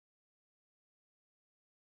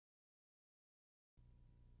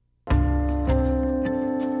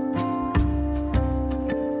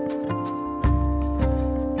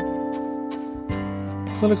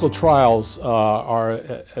Clinical trials are,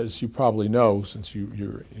 as you probably know, since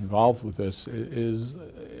you're involved with this,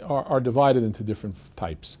 are divided into different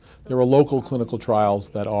types. There are local clinical trials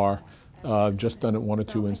that are just done at one or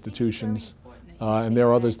two institutions, and there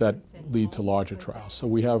are others that lead to larger trials. So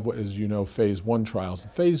we have, as you know, phase 1 trials.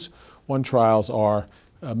 Phase 1 trials are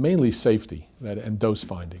mainly safety and dose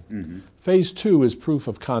finding. Mm-hmm. Phase 2 is proof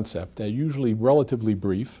of concept. They're usually relatively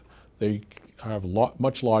brief. They have a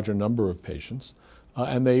much larger number of patients.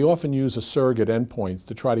 And they often use a surrogate endpoint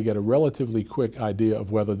to try to get a relatively quick idea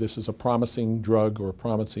of whether this is a promising drug or a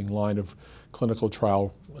promising line of clinical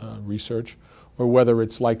trial research, or whether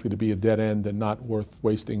it's likely to be a dead end and not worth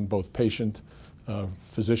wasting both patient,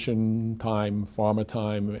 physician time, pharma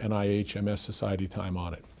time, NIH, MS Society time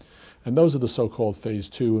on it. And those are the so-called phase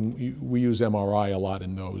 2, and we use MRI a lot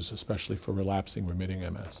in those, especially for relapsing remitting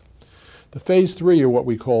MS. The phase 3 are what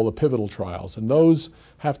we call the pivotal trials, and those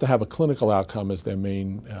have to have a clinical outcome as their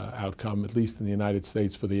main outcome, at least in the United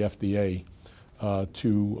States for the FDA,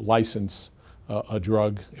 to license a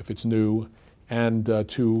drug if it's new, and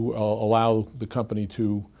to allow the company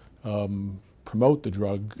to promote the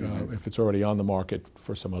drug if it's already on the market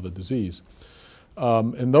for some other disease.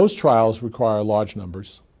 And those trials require large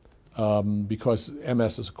numbers because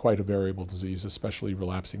MS is quite a variable disease, especially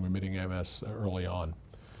relapsing remitting MS early on.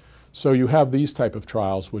 So you have these type of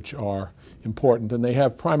trials which are important, and they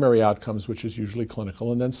have primary outcomes, which is usually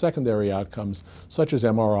clinical, and then secondary outcomes such as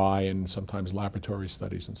MRI and sometimes laboratory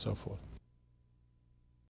studies and so forth.